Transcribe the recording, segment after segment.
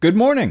Good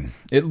morning.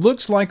 It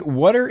looks like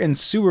water and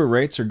sewer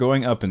rates are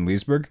going up in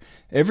Leesburg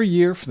every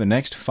year for the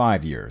next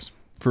 5 years.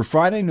 For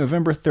Friday,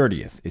 November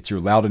 30th, it's your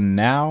Loudon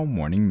Now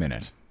Morning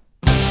Minute.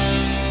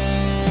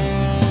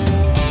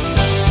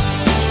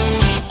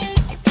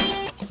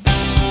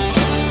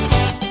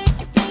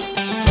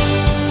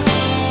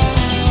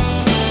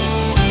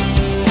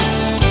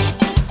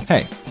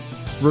 Hey,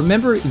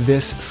 remember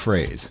this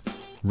phrase,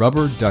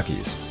 rubber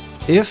duckies.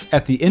 If,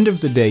 at the end of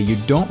the day, you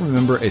don't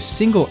remember a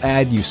single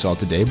ad you saw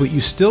today, but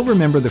you still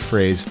remember the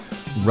phrase,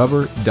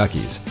 rubber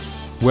duckies,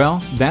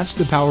 well, that's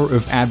the power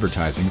of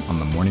advertising on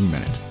the Morning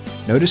Minute.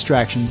 No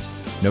distractions,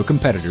 no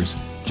competitors,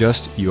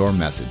 just your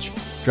message.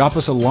 Drop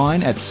us a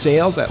line at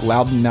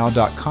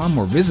sales@loudonnow.com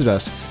or visit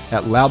us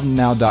at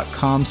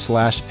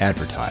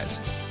loudonnow.com/advertise.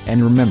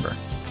 And remember,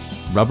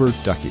 rubber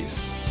duckies.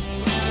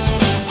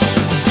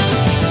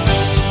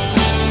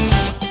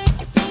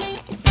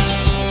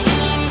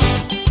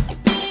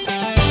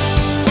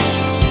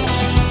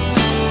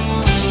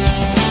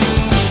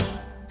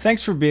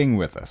 Thanks for being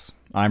with us.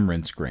 I'm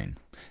Rince Green.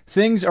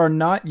 Things are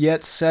not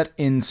yet set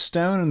in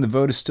stone and the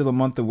vote is still a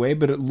month away,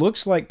 but it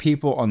looks like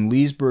people on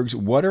Leesburg's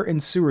water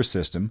and sewer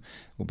system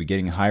will be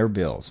getting higher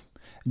bills.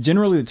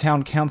 Generally, the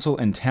town council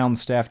and town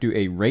staff do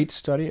a rate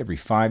study every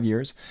 5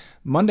 years.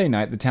 Monday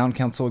night, the town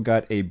council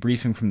got a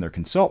briefing from their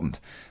consultant.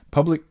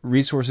 Public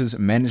Resources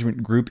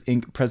Management Group,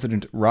 Inc.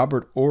 President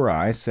Robert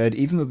Ori said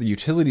even though the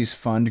utilities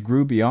fund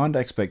grew beyond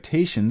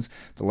expectations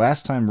the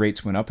last time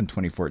rates went up in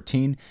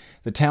 2014,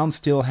 the town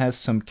still has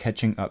some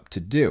catching up to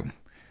do,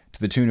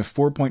 to the tune of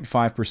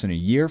 4.5% a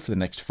year for the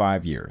next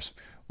 5 years.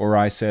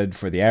 Ori said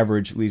for the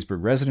average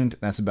Leesburg resident,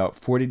 that's about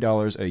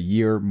 $40 a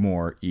year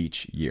more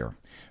each year.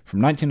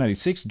 From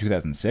 1996 to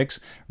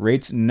 2006,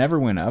 rates never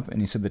went up, and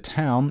he said the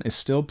town is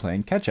still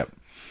playing catch-up.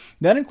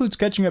 That includes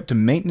catching up to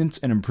maintenance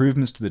and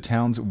improvements to the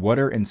town's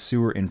water and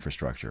sewer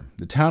infrastructure.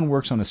 The town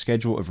works on a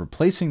schedule of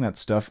replacing that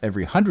stuff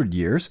every 100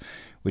 years,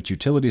 which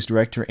Utilities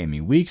Director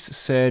Amy Weeks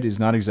said is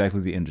not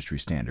exactly the industry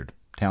standard.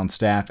 Town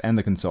staff and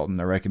the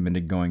consultant are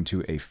recommending going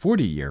to a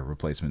 40-year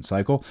replacement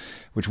cycle,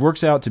 which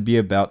works out to be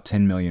about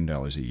 $10 million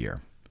a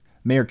year.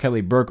 Mayor Kelly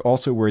Burke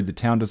also worried the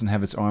town doesn't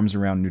have its arms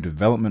around new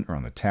development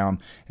around the town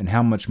and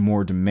how much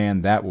more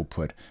demand that will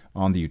put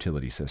on the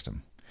utility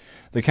system.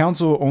 The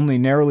council only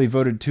narrowly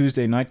voted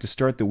Tuesday night to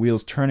start the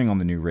wheels turning on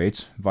the new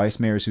rates. Vice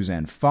Mayor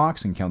Suzanne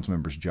Fox and council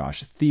members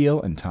Josh Thiel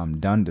and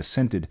Tom Dunn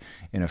dissented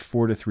in a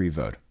 4-3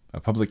 vote. A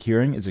public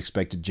hearing is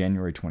expected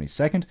January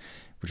 22nd,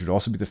 which would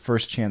also be the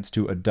first chance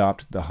to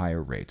adopt the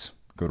higher rates.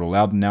 Go to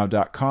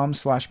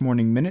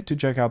loudonnow.com/morningminute to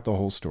check out the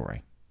whole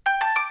story.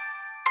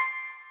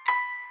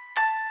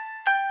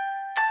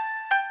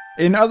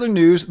 In other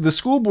news, the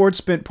school board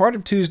spent part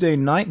of Tuesday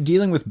night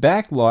dealing with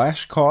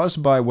backlash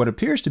caused by what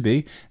appears to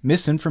be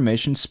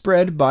misinformation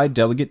spread by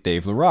Delegate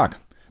Dave LaRock.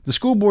 The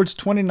school board's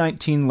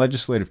 2019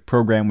 legislative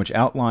program, which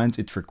outlines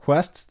its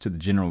requests to the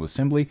General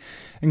Assembly,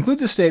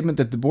 includes a statement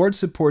that the board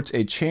supports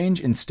a change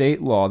in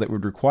state law that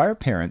would require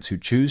parents who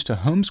choose to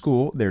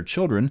homeschool their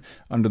children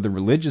under the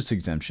religious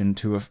exemption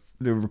to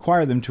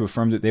require them to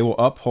affirm that they will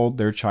uphold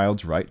their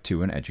child's right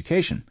to an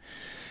education.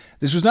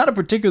 This was not a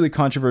particularly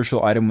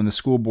controversial item when the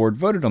school board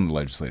voted on the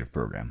legislative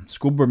program.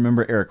 School board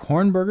member Eric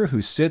Hornberger,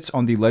 who sits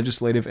on the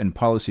Legislative and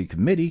Policy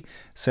Committee,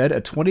 said a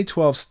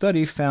 2012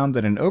 study found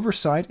that an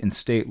oversight in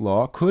state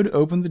law could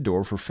open the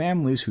door for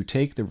families who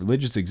take the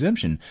religious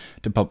exemption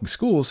to public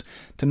schools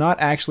to not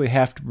actually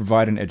have to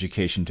provide an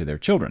education to their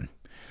children.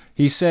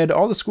 He said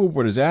all the school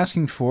board is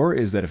asking for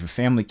is that if a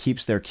family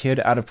keeps their kid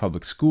out of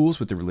public schools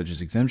with the religious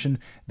exemption,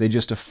 they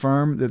just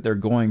affirm that they're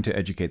going to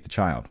educate the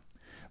child.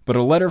 But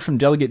a letter from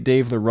Delegate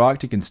Dave LaRock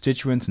to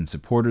constituents and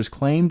supporters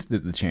claimed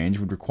that the change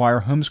would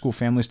require homeschool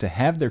families to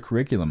have their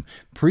curriculum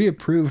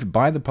pre-approved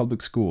by the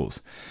public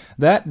schools.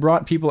 That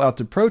brought people out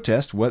to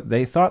protest what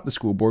they thought the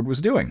school board was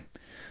doing.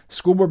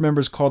 School board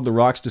members called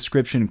LaRock's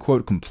description,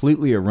 quote,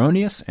 completely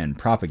erroneous and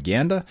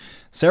propaganda.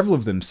 Several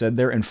of them said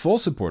they're in full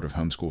support of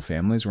homeschool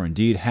families or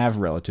indeed have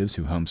relatives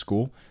who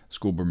homeschool.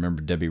 School board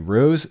member Debbie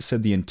Rose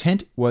said the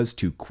intent was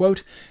to,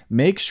 quote,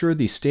 make sure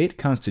the state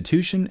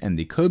constitution and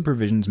the code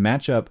provisions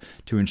match up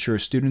to ensure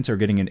students are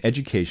getting an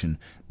education,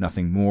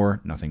 nothing more,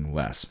 nothing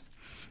less.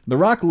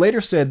 LaRock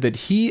later said that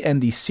he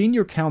and the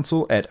senior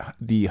counsel at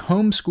the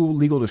Homeschool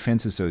Legal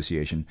Defense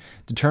Association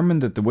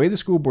determined that the way the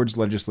school board's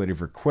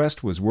legislative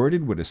request was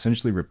worded would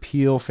essentially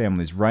repeal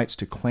families' rights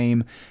to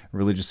claim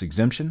religious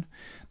exemption.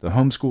 The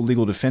Homeschool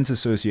Legal Defense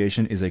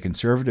Association is a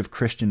conservative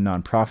Christian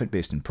nonprofit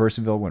based in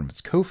Purcellville. One of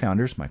its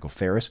co-founders, Michael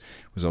Ferris,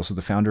 was also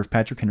the founder of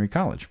Patrick Henry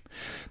College.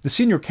 The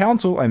senior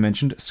counsel I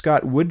mentioned,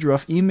 Scott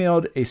Woodruff,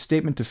 emailed a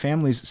statement to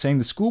families saying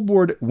the school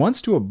board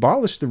wants to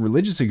abolish the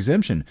religious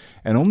exemption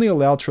and only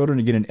allow children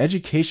to get an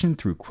education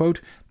through,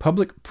 quote,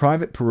 public,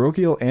 private,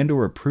 parochial, and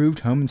or approved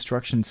home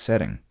instruction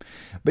setting.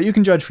 But you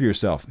can judge for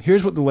yourself.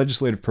 Here's what the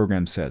legislative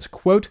program says,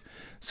 quote,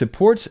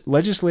 supports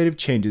legislative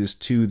changes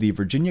to the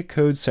Virginia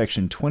Code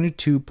Section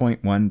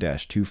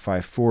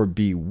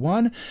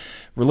 22.1-254B1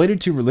 related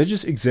to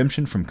religious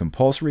exemption from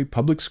compulsory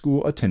public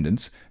school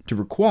attendance to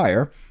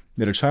require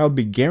that a child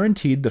be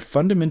guaranteed the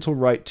fundamental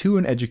right to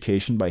an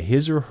education by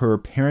his or her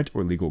parent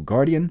or legal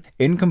guardian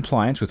in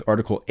compliance with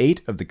Article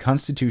 8 of the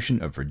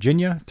Constitution of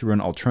Virginia through an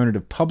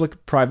alternative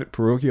public, private,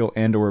 parochial,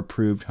 and/or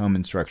approved home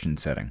instruction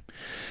setting.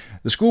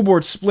 The school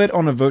board split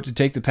on a vote to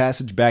take the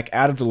passage back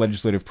out of the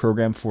legislative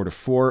program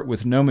 4-4.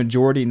 With no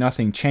majority,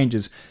 nothing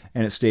changes,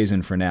 and it stays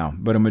in for now.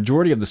 But a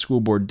majority of the school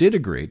board did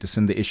agree to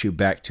send the issue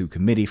back to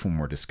committee for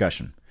more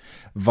discussion.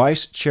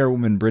 Vice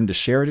Chairwoman Brenda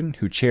Sheridan,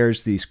 who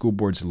chairs the school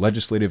board's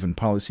Legislative and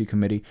Policy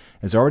Committee,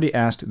 has already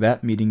asked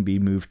that meeting be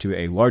moved to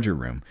a larger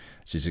room.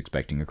 She's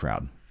expecting a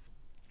crowd.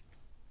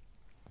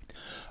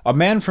 A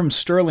man from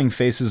Sterling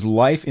faces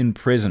life in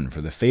prison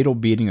for the fatal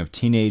beating of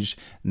teenage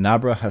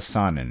Nabra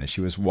Hassanin as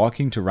she was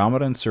walking to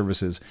Ramadan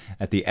services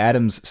at the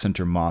Adams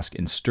Center Mosque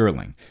in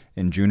Sterling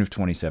in June of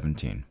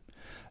 2017.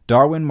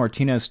 Darwin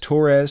Martinez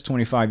Torres,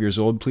 25 years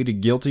old,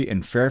 pleaded guilty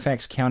in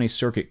Fairfax County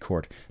Circuit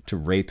Court to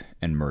rape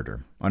and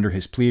murder. Under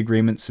his plea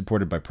agreement,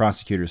 supported by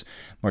prosecutors,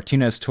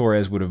 Martinez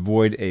Torres would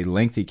avoid a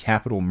lengthy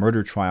capital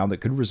murder trial that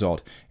could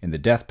result in the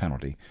death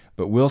penalty,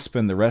 but will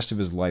spend the rest of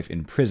his life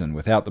in prison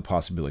without the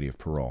possibility of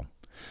parole.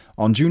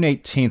 On June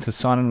 18th,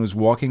 Hassanin was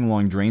walking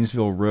along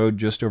Drainesville Road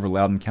just over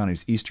Loudoun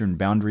County's eastern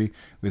boundary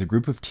with a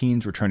group of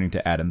teens returning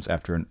to Adams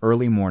after an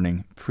early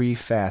morning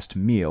pre-fast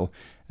meal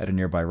at a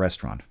nearby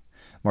restaurant.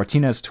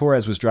 Martinez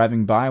Torres was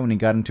driving by when he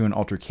got into an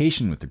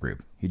altercation with the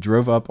group. He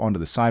drove up onto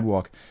the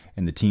sidewalk,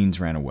 and the teens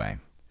ran away.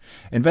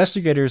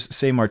 Investigators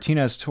say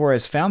Martinez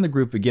Torres found the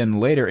group again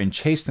later and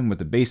chased them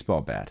with a baseball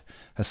bat.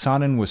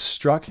 Hassanin was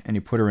struck, and he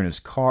put her in his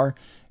car.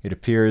 It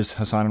appears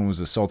Hassanin was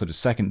assaulted a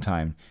second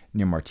time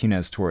near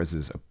Martinez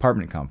Torres'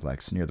 apartment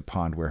complex near the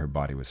pond where her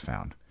body was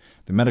found.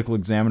 The medical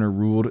examiner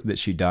ruled that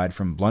she died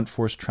from blunt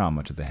force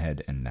trauma to the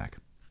head and neck.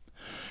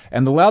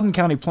 And the Loudoun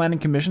County Planning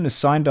Commission has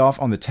signed off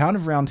on the town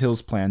of Round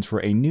Hill's plans for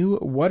a new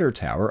water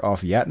tower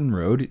off Yatton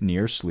Road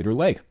near Sleater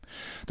Lake.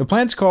 The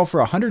plans call for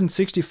a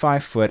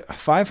 165-foot,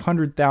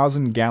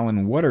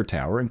 500,000-gallon water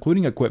tower,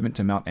 including equipment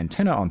to mount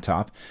antenna on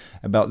top,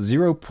 about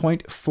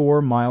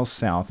 0.4 miles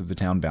south of the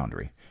town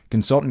boundary.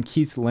 Consultant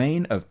Keith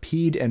Lane of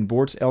Peed and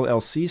Bortz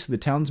LLC said the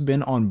town's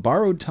been on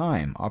borrowed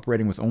time,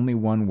 operating with only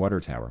one water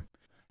tower.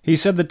 He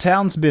said the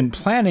town's been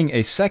planning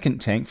a second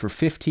tank for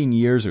 15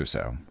 years or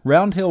so.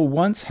 Round Hill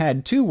once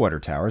had 2 water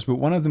towers, but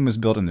one of them was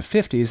built in the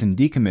 50s and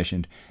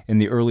decommissioned in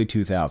the early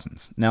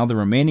 2000s. Now the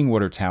remaining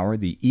water tower,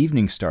 the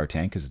Evening Star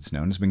tank as it's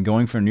known, has been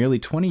going for nearly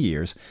 20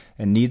 years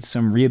and needs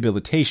some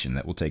rehabilitation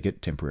that will take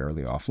it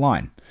temporarily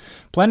offline.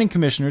 Planning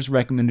commissioners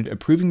recommended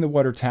approving the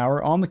water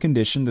tower on the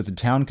condition that the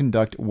town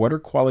conduct water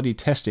quality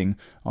testing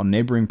on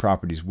neighboring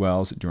properties'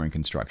 wells during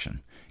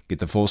construction. Get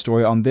the full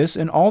story on this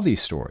and all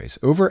these stories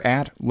over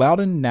at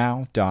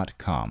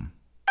loudounnow.com.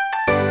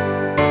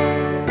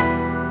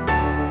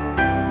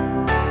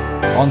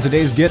 On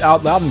today's Get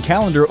Out Loudoun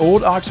calendar,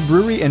 Old Ox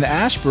Brewery in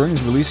Ashburn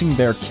is releasing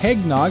their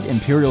Kegnog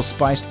Imperial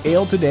Spiced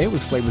Ale today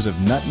with flavors of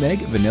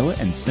nutmeg, vanilla,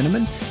 and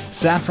cinnamon.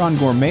 Saffron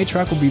Gourmet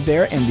Truck will be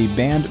there, and the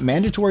band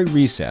Mandatory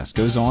Recess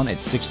goes on at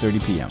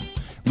 6:30 p.m.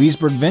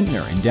 Leesburg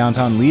Vintner in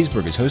downtown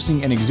Leesburg is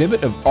hosting an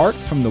exhibit of art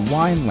from the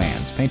wine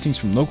lands, paintings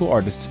from local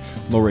artists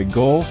Lori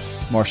Gohl,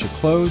 Marcia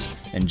Close,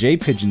 and Jay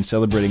Pigeon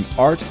celebrating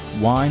art,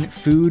 wine,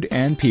 food,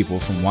 and people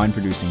from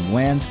wine-producing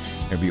lands.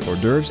 There'll be hors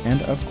d'oeuvres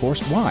and, of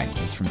course, wine.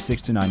 It's from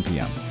 6 to 9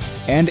 p.m.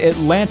 And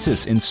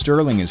Atlantis in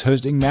Sterling is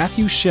hosting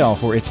Matthew Shell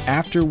for its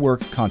After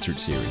Work concert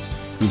series.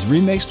 He's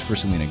remixed for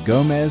Selena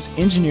Gomez,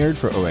 engineered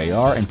for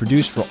OAR, and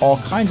produced for all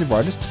kinds of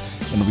artists,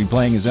 and will be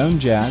playing his own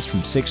jazz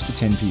from 6 to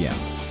 10 p.m.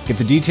 Get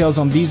the details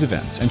on these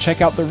events and check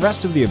out the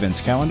rest of the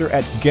events calendar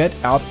at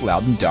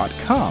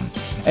getoutloudon.com.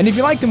 And if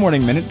you like the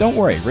Morning Minute, don't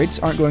worry, rates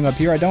aren't going up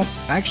here. I don't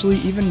actually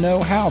even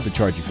know how to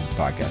charge you for the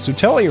podcast. So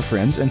tell all your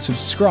friends and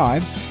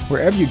subscribe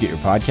wherever you get your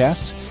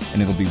podcasts,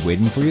 and it'll be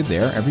waiting for you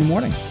there every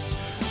morning.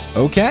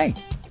 Okay,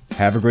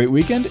 have a great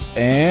weekend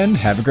and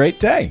have a great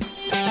day.